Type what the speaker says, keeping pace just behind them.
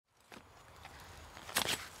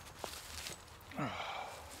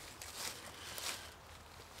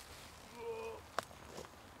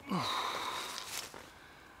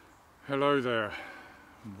Hello there,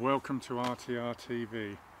 welcome to RTR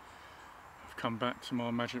TV. I've come back to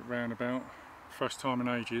my magic roundabout, first time in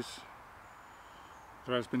ages.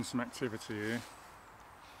 There has been some activity here.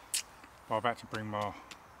 Well, I've had to bring my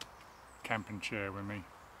camping chair with me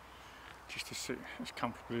just to sit as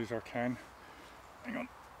comfortably as I can. Hang on.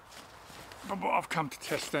 But what I've come to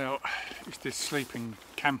test out is this sleeping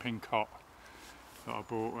camping cot that I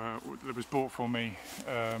bought, that was bought for me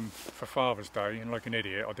for Father's Day, and like an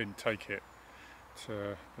idiot I didn't take it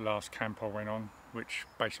to the last camp I went on, which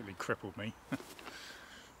basically crippled me.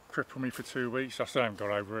 Crippled me for 2 weeks. I still haven't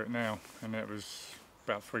got over it now, and it was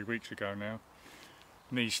about 3 weeks ago now.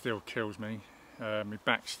 Knee still kills me, my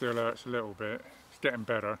back still hurts a little bit. It's getting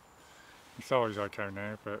better. My thigh's okay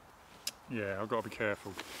now, but yeah, I've got to be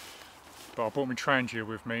careful. But I brought my Trangia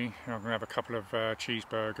with me. I'm going to have a couple of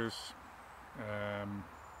cheeseburgers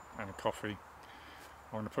and a coffee.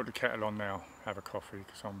 I'm going to put the kettle on now, have a coffee,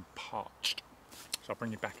 because I'm parched. So I'll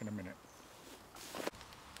bring you back in a minute.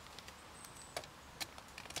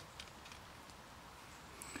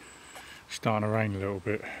 It's starting to rain a little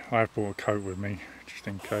bit. I have brought a coat with me, just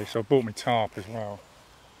in case. I bought my tarp as well.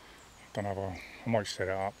 Don't know, I might set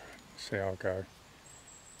it up, see how I go.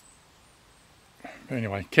 But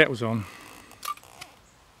anyway, kettle's on.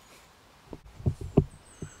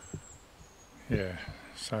 Yeah,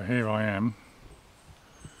 so here I am.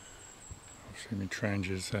 Obviously my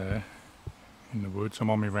Trangia's there in the woods. I'm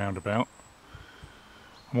on my roundabout.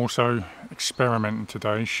 I'm also experimenting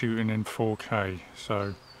today, shooting in 4K,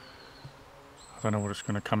 so I don't know what it's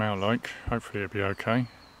going to come out like. Hopefully it'll be okay.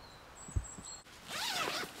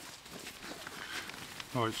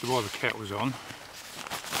 Right, so while the kettle's on,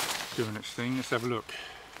 doing its thing, let's have a look.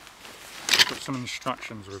 I've got some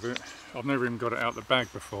instructions with it. I've never even got it out the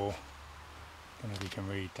bag before. I don't know if you can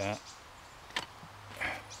read that.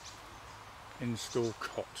 Install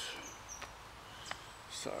cot.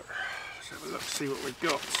 So let's have a look, see what we've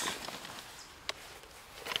got.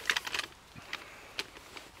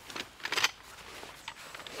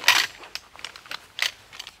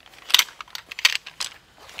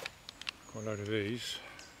 Got a load of these.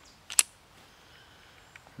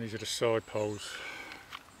 These are the side poles.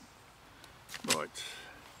 Right.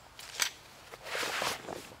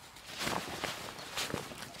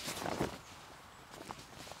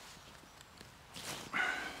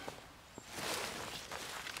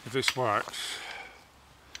 If this works,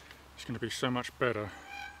 it's going to be so much better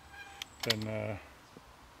than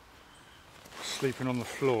sleeping on the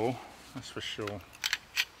floor, that's for sure.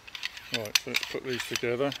 Right, so let's put these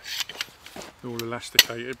together. They're all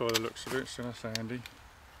elasticated by the looks of it, so that's handy.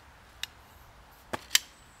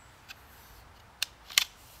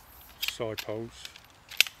 Side poles.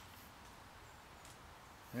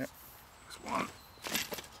 Yep, that's one.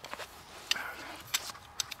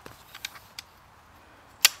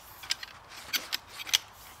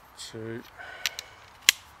 Two.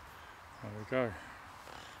 There we go.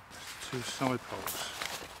 That's 2 side poles.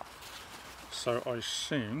 So I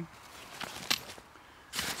assume,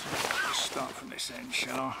 let's start from this end,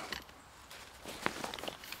 shall I?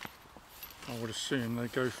 I would assume they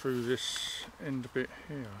go through this end bit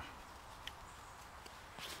here.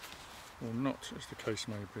 Or not, as the case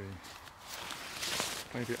may be.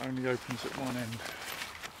 Maybe it only opens at one end.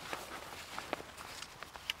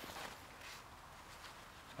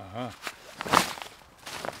 Aha.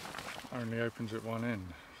 Only opens at one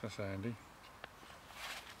end. That's handy.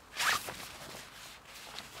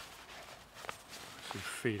 So you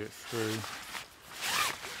feed it through.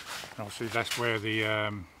 And obviously that's where the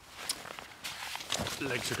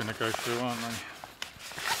legs are going to go through, aren't they?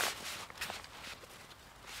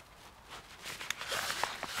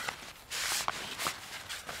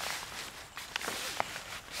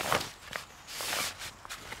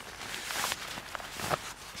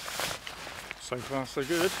 So far so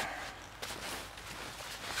good.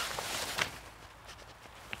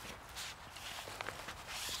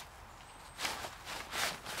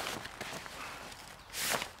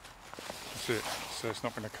 That's it, so it's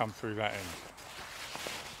not going to come through that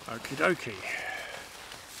end. Okie dokie.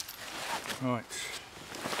 Right.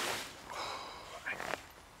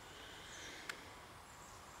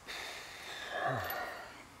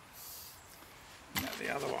 Now the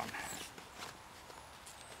other one.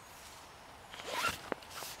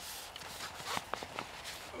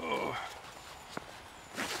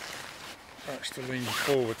 Perhaps to lean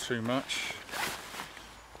forward too much.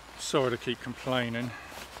 Sorry to keep complaining,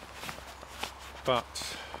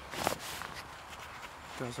 but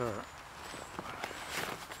it does hurt.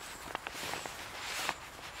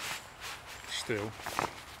 Still,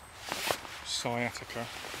 sciatica.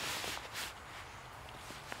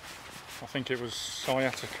 I think it was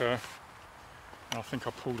sciatica, and I think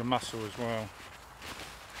I pulled a muscle as well,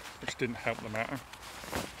 which didn't help the matter.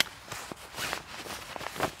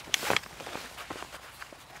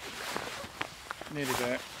 Nearly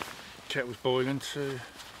there. Kettle's boiling too.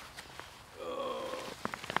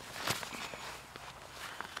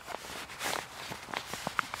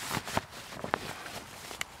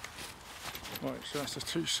 Right, so that's the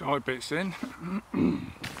two side bits in.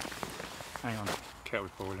 Hang on,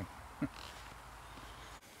 kettle's boiling.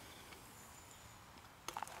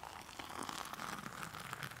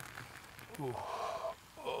 Hang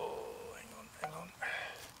on.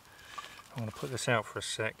 I want to put this out for a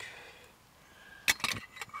sec.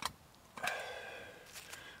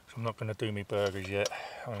 So I'm not going to do my burgers yet.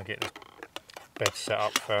 I want to get this bed set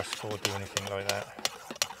up first before I do anything like that.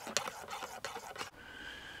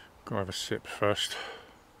 Gotta have a sip first.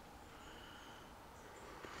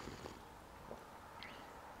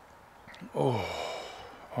 Oh,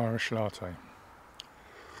 Irish latte.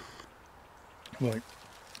 Right,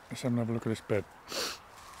 let's have another look at this bed.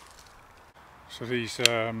 So these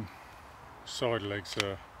side legs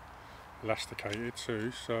are elasticated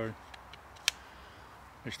too, so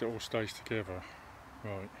at least it all stays together.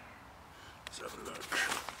 Right, let's have a look.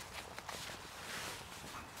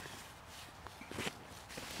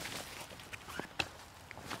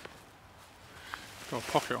 Got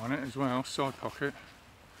a pocket on it as well, side pocket.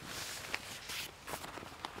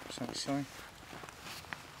 What's that say?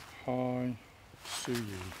 Hi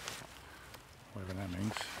Suyi, whatever that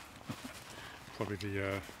means. Probably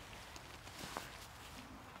the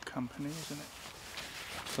company, isn't it?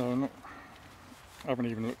 So I haven't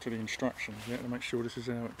even looked at the instructions yet to make sure this is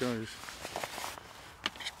how it goes.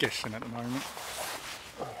 Just guessing at the moment.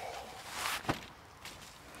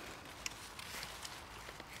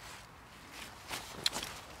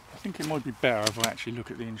 I think it might be better if I actually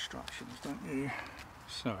look at the instructions, don't you?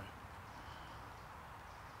 So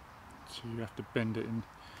you have to bend it in,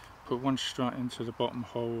 put one strut into the bottom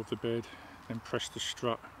hole of the bed, then press the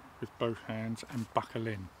strut with both hands and buckle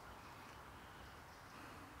in.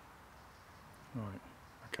 Right,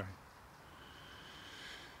 okay.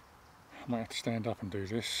 I might have to stand up and do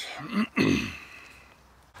this.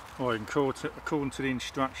 Right, according to the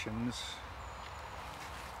instructions,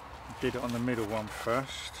 I did it on the middle one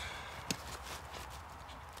first.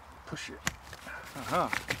 Push it. Aha,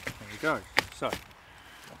 there we go. So,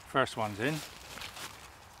 first one's in.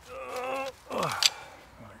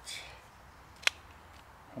 Right.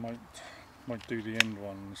 I might do the end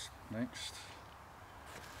ones next.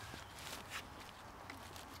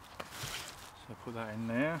 So put that in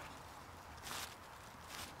there.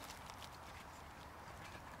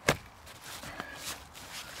 That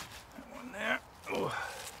one there. Oh.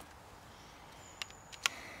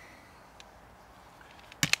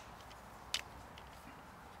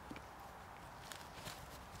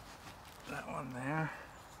 That one there.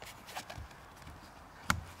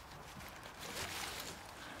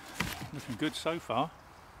 Looking good so far.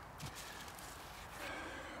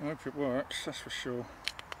 I hope it works, that's for sure.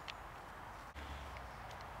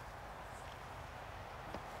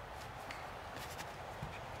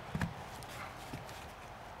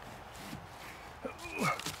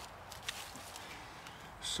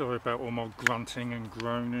 Sorry about all my grunting and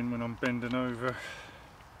groaning when I'm bending over.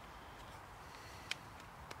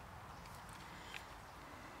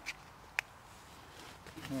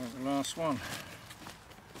 Right, the last one.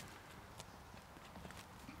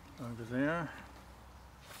 Over there.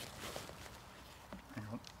 Hang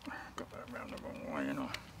on, got that round the wrong way, you know.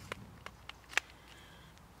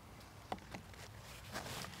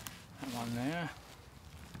 That one there.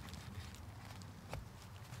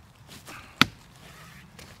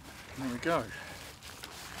 There we go.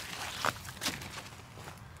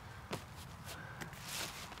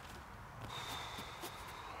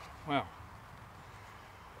 Wow.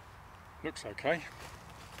 Looks okay.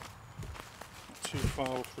 Not too far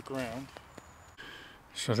off the ground.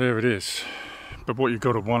 So there it is. But what you've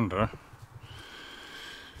got to wonder,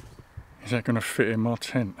 is that going to fit in my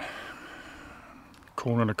tent?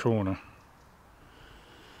 Corner to corner.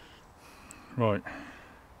 Right.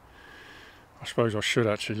 I suppose I should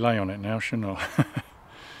actually lay on it now, shouldn't I?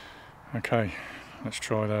 Okay, let's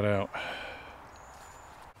try that out.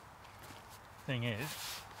 Thing is,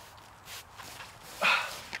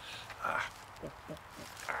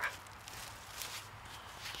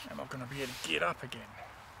 am I going to be able to get up again?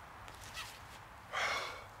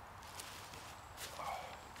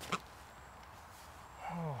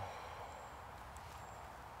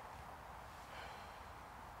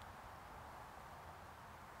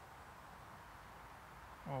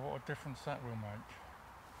 Oh, what a difference that will make.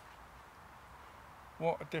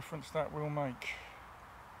 What a difference that will make.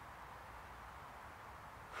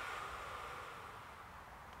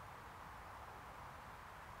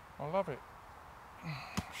 I love it.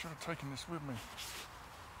 I should have taken this with me.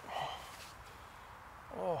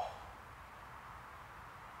 Oh,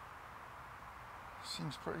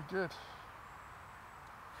 seems pretty good.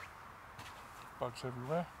 Bugs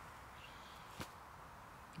everywhere.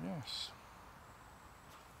 Yes.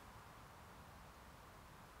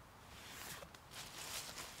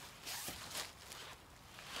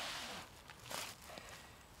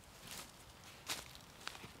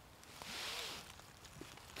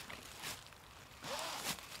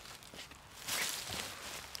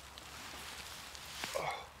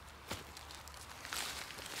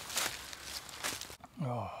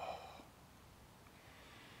 Oh,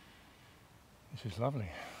 this is lovely.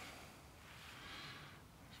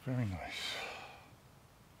 It's very nice.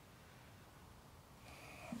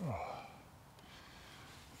 Oh.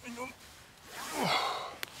 Hang on.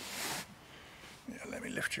 Oh. Yeah, let me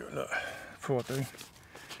lift you a look. Before I do,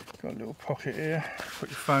 got a little pocket here. Put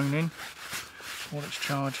your phone in while it's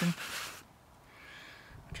charging.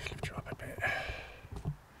 I'll just lift you up a bit. I'm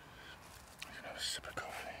gonna have a sip of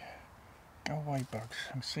coffee. Go away, bugs.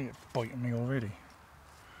 I can see it biting me already.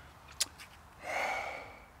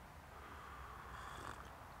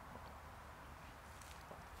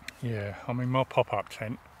 Yeah, I mean my pop-up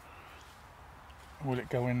tent, will it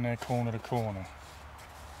go in there corner to corner?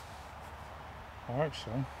 I hope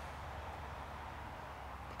so,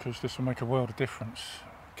 because this will make a world of difference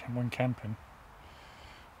when camping.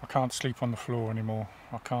 I can't sleep on the floor anymore.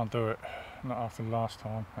 I can't do it, not after the last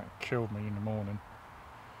time. It killed me in the morning.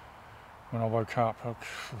 When I woke up,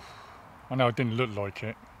 I know it didn't look like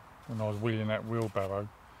it when I was wheeling that wheelbarrow,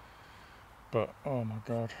 but oh my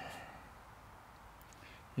god.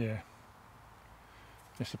 Yeah,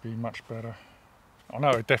 this would be much better. I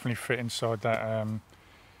know it would definitely fit inside that,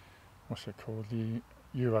 what's it called, the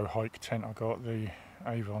Euro hike tent I got, the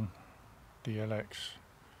Avon DLX.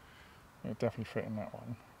 It would definitely fit in that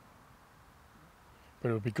one.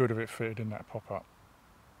 But it would be good if it fitted in that pop-up.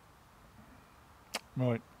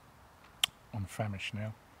 Right, I'm famished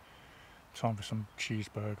now. Time for some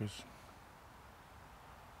cheeseburgers.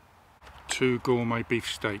 2 gourmet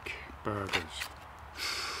beefsteak burgers.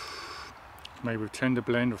 Made with tender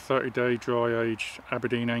blend of 30-day dry-aged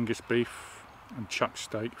Aberdeen Angus beef and chuck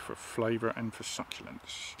steak for flavour and for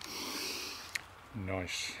succulence.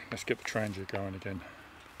 Nice. Let's get the Trangia going again.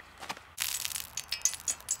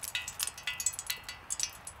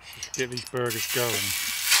 Let's get these burgers going.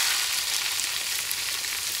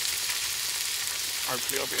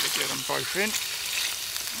 Hopefully I'll be able to get them both in.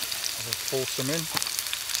 I'll force them in.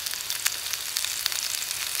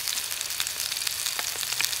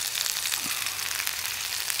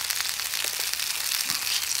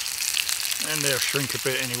 And they'll shrink a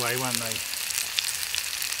bit anyway, won't they?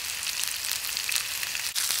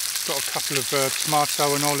 Got a couple of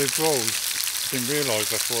tomato and olive rolls. Didn't realise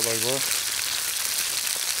that's what they were.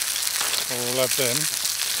 I'll have them.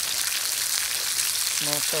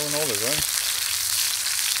 Tomato and olive, eh?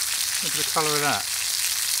 Look at the colour of that.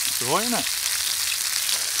 It's alright, isn't it?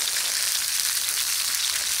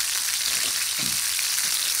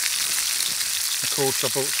 Of course,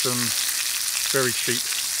 I bought some very cheap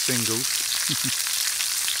singles.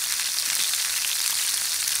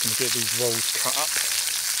 Gonna get these rolls cut up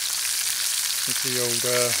with the old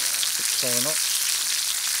Victorinox.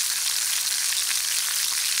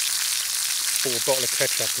 Bought a bottle of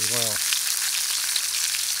ketchup as well.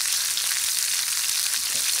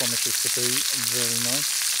 That promises to be very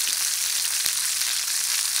nice.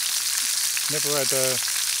 Never had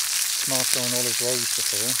tomato and olive rolls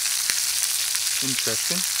before.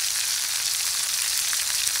 Interesting.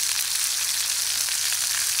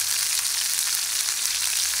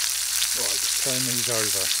 Right, turn these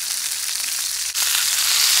over.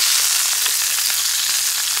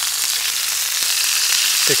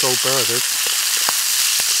 Thick old burgers.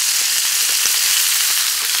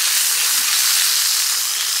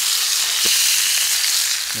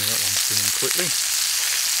 Now that one's doing quickly.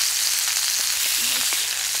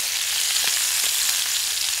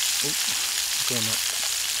 Oh,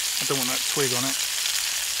 I don't want that twig on it.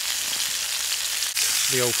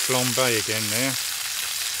 The old flambe again there.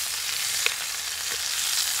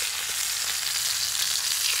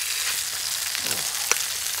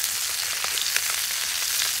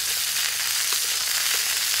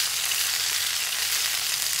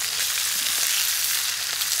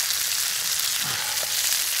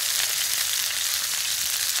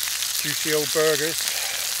 Juicy old burgers.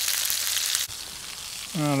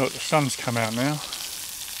 Oh look, the sun's come out now.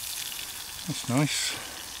 That's nice.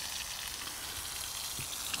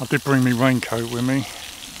 I did bring my raincoat with me,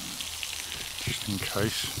 just in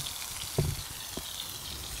case.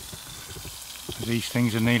 These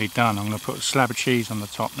things are nearly done. I'm going to put a slab of cheese on the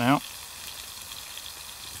top now.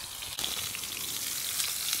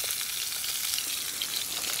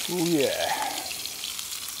 Oh yeah.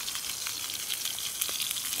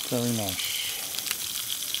 Very nice.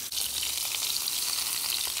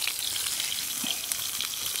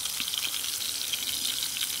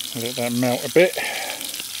 Let that melt a bit.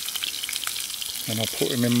 And I'll put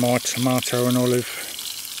them in my tomato and olive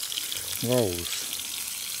rolls.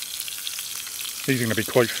 These are going to be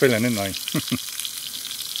quite filling, aren't they?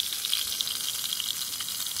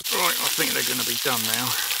 Right, I think they're going to be done now.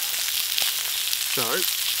 So,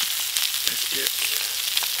 let's get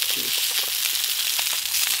this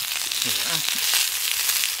here.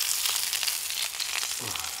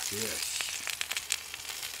 Oh, yes.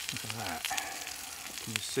 Look at that.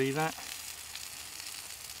 Can you see that?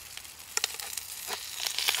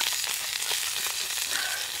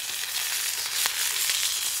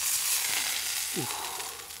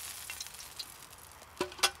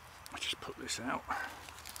 I'll just put this out.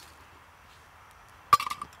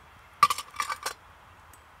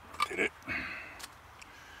 Did it.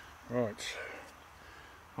 Right.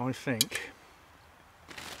 I think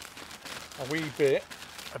a wee bit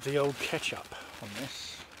of the old ketchup on this.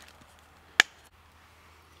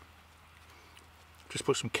 Just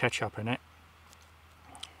put some ketchup in it.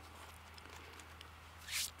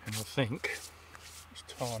 And I think it's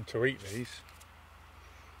time to eat these.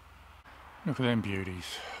 Look at them beauties.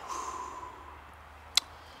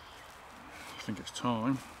 I think it's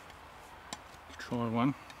time to try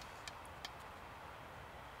one.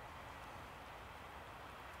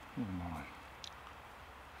 Oh my.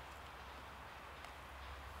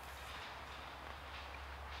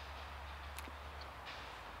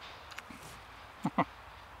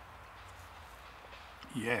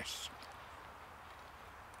 Yes.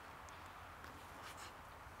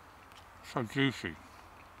 So juicy.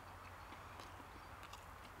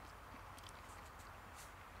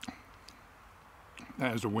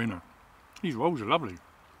 That is a winner. These rolls are lovely.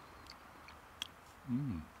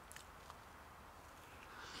 Mm.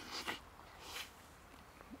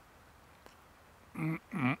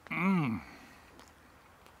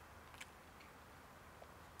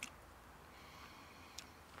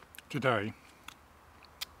 Today,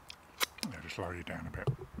 I'll just slow you down a bit.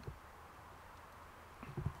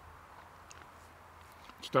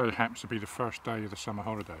 Today happens to be the first day of the summer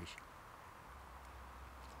holidays.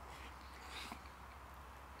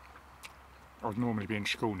 I would normally be in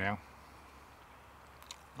school now,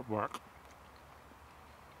 at work.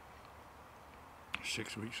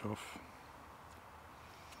 6 weeks off.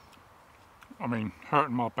 I mean,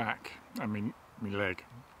 hurting my back and my leg.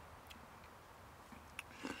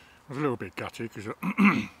 I was a little bit gutty because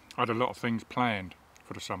I had a lot of things planned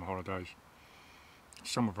for the summer holidays.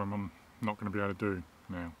 Some of them I'm not going to be able to do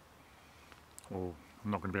now, or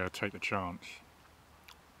I'm not going to be able to take the chance.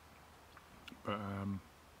 But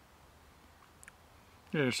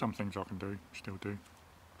yeah, there's some things I can do, still do.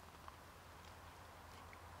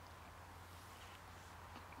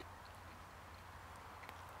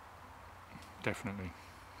 Definitely.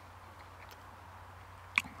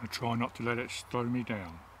 I try not to let it slow me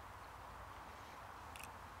down.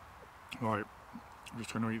 Right, I'm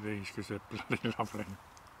just going to eat these because they're bloody lovely.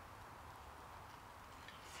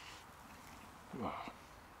 Wow.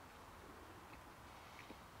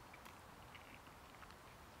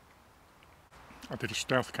 I did a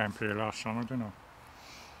stealth camp here last summer, didn't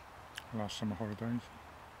I? Last summer holidays.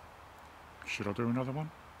 Should I do another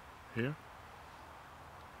one here?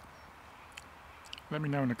 Let me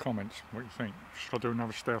know in the comments what you think. Should I do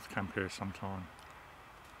another stealth camp here sometime?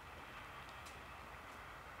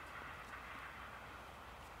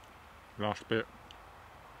 Last bit.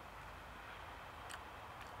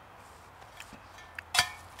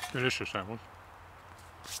 Delicious that was.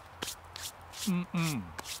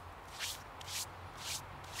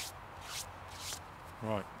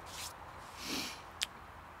 Right.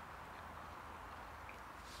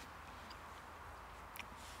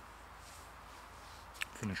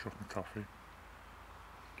 Finish off my coffee.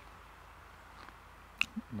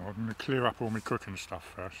 No, I'm going to clear up all my cooking stuff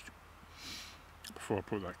first before I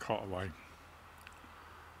put that cot away.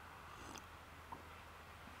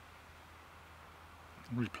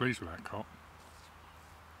 I'm really pleased with that cot.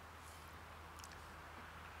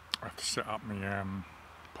 I have to set up my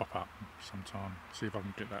pop-up sometime, see if I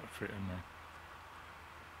can get that to fit in there.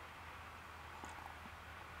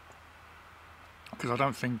 because I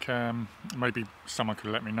don't think, maybe someone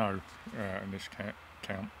could let me know in this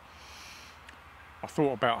count. I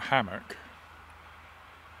thought about a hammock,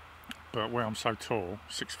 but where I'm so tall,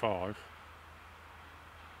 6'5",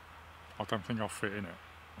 I don't think I'll fit in it.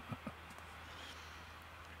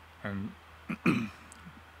 And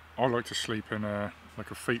I like to sleep in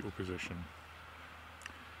like a fetal position.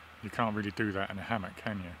 You can't really do that in a hammock,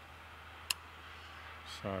 can you?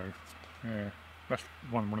 So yeah, that's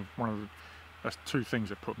one of the, that's two things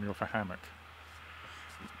that put me off a hammock.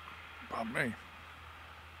 Pardon me.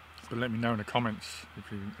 But let me know in the comments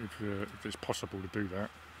if it's possible to do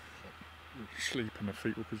that. Sleep in a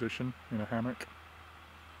fetal position in a hammock.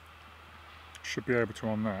 Should be able to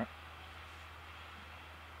on that.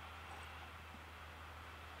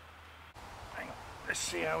 Hang on, let's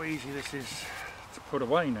see how easy this is to put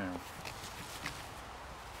away now.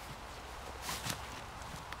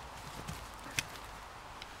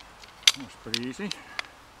 That's pretty easy.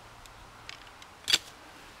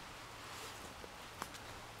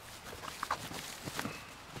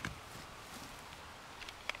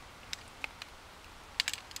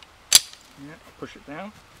 Yeah, I'll push it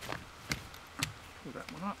down. Pull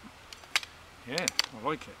that one up. Yeah, I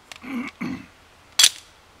like it.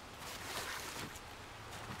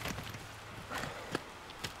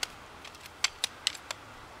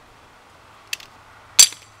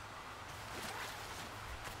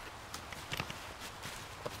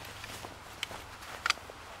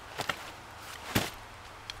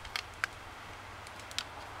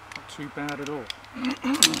 Not too bad at all.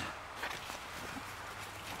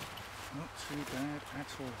 Not too bad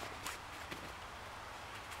at all.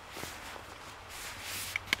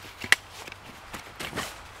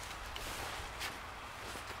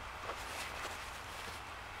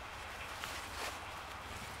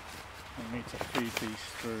 I need to feed these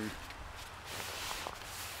through.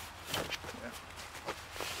 Yeah.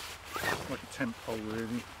 Like a tent pole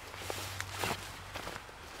really.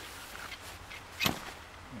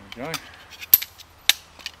 There we go.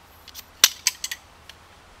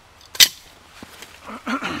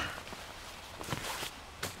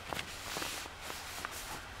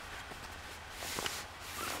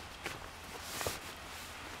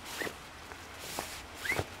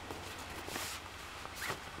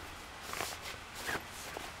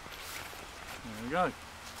 There we go.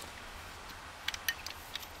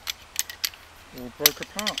 All broke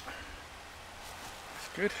apart. That's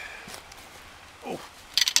good. Oh,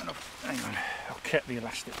 and hang on. I'll keep the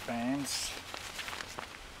elastic bands.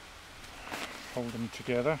 Hold them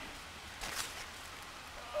together.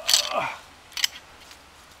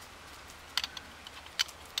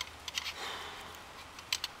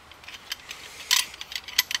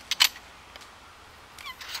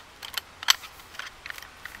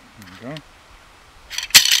 There we go.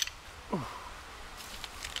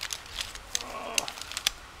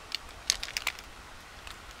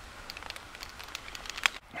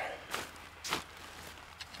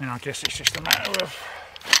 And I guess it's just a matter of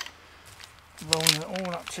rolling it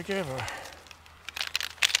all up together.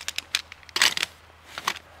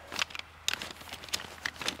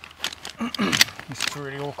 This is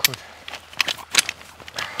really awkward.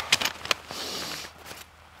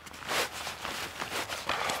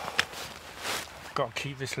 Got to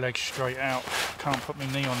keep this leg straight out. Can't put my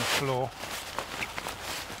knee on the floor.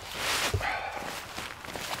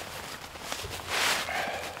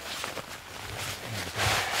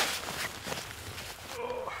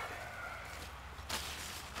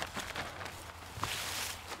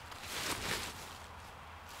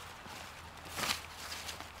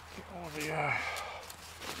 All the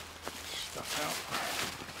stuff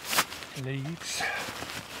out, leaves.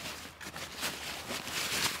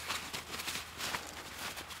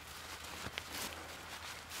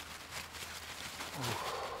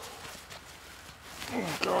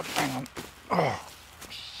 Oh God, hang on. Oh,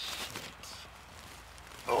 shit.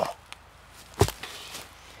 Oh.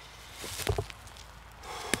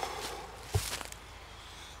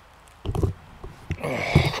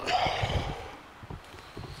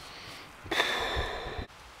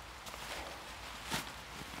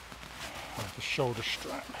 The shoulder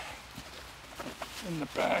strap in the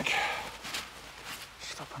bag,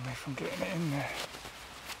 stopping me from getting it in there.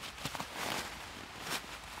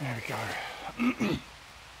 There we go.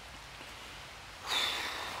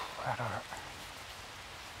 That hurt.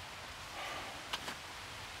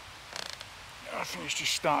 I think it's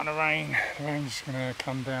just starting to rain. The rain's going to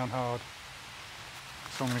come down hard,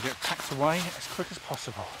 so I'm going to get packed away as quick as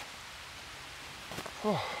possible.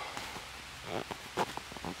 Oh.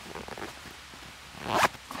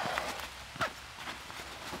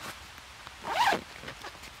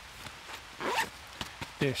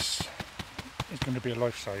 this is going to be a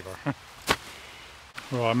lifesaver.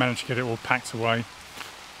 Well, I managed to get it all packed away.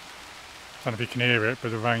 I don't know if you can hear it,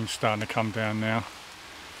 but the rain's starting to come down now.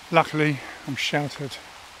 Luckily, I'm sheltered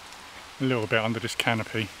a little bit under this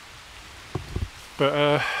canopy.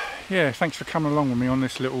 But yeah, thanks for coming along with me on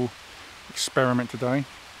this little experiment today.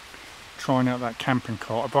 Trying out that camping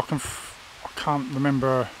cot. I can't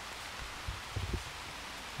remember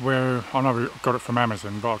where. I know I got it from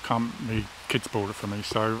Amazon, but I can't. The kids bought it for me.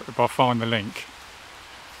 So if I find the link,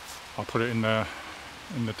 I'll put it in the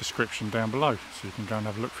description down below, so you can go and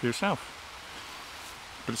have a look for yourself.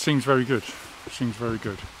 But it seems very good. It seems very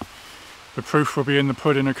good. The proof will be in the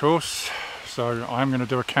pudding, of course. So I am going to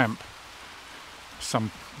do a camp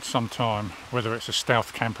sometime, whether it's a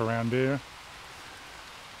stealth camp around here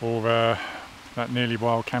or that nearly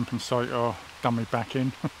wild camping site I done me back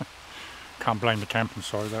in. Can't blame the camping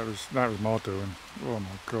site. That was my doing. Oh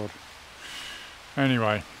my god.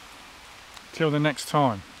 Anyway, till the next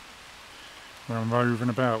time when I'm roving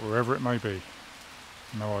about wherever it may be.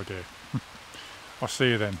 No idea. I'll see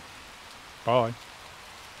you then. Bye.